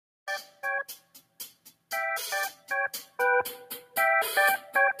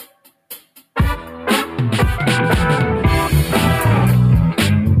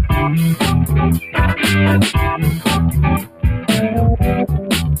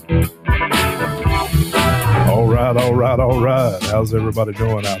All right. How's everybody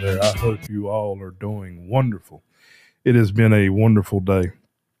doing out there? I hope you all are doing wonderful. It has been a wonderful day.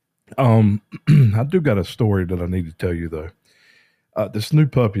 Um, I do got a story that I need to tell you though. This new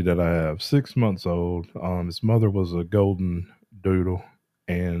puppy that I have, 6 months old. His mother was a golden doodle,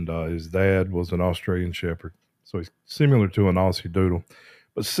 and his dad was an Australian Shepherd. So he's similar to an Aussie Doodle,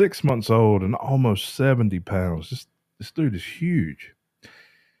 but 6 months old and almost 70 pounds. This dude is huge.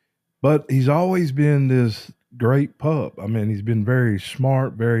 But he's always been this great pup. I mean, he's been very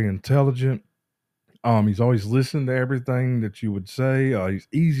smart, very intelligent. He's always listened to everything that you would say. He's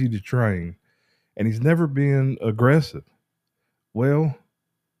easy to train, and he's never been aggressive. Well,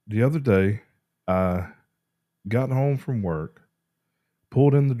 the other day, I got home from work,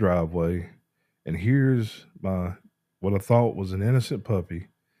 pulled in the driveway, and here's my what I thought was an innocent puppy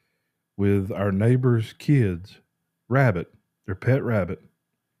with our neighbor's kids' rabbit, their pet rabbit,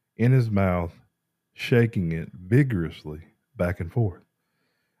 in his mouth, shaking it vigorously back and forth.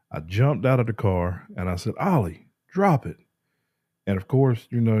 I jumped out of the car and I said, Ollie, drop it. And of course,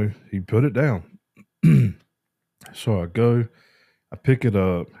 he put it down. So I go, I pick it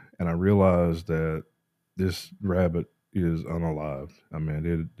up, and I realize that this rabbit is unalived. I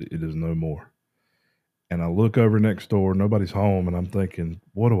mean, it is no more. And I look over next door, nobody's home, and I'm thinking,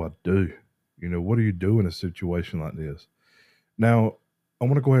 what do I do? What do you do in a situation like this? Now, I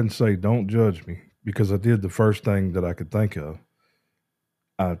want to go ahead and say, don't judge me because I did the first thing that I could think of.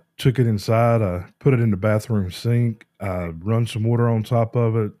 I took it inside, I put it in the bathroom sink, I run some water on top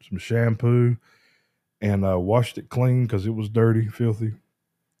of it, some shampoo, and I washed it clean because it was dirty, filthy.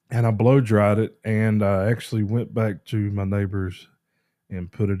 And I blow dried it, and I actually went back to my neighbors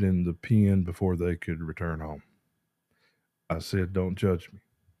and put it in the pen before they could return home. I said, don't judge me.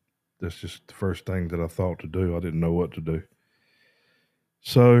 That's just the first thing that I thought to do. I didn't know what to do.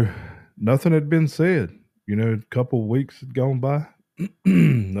 So nothing had been said. A couple of weeks had gone by.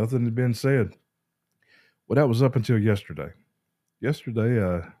 Nothing had been said. Well, that was up until yesterday. Yesterday,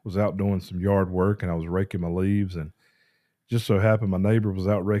 I was out doing some yard work and I was raking my leaves, and just so happened my neighbor was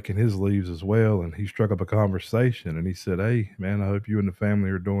out raking his leaves as well. And he struck up a conversation and he said, Hey, man, I hope you and the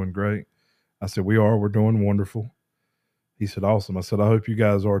family are doing great. I said, We are. We're doing wonderful. He said, Awesome. I said, I hope you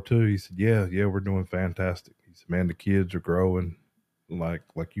guys are too. He said, Yeah, yeah, we're doing fantastic. He said, Man, the kids are growing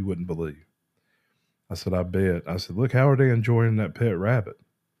like you wouldn't believe. I said, I bet. I said, Look, how are they enjoying that pet rabbit?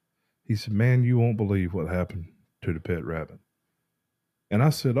 He said, Man, you won't believe what happened to the pet rabbit. And I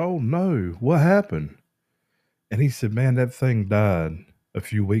said, Oh no, what happened? And he said, Man, that thing died a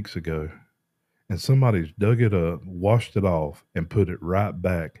few weeks ago. And somebody's dug it up, washed it off, and put it right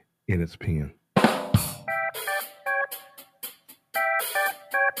back in its pen.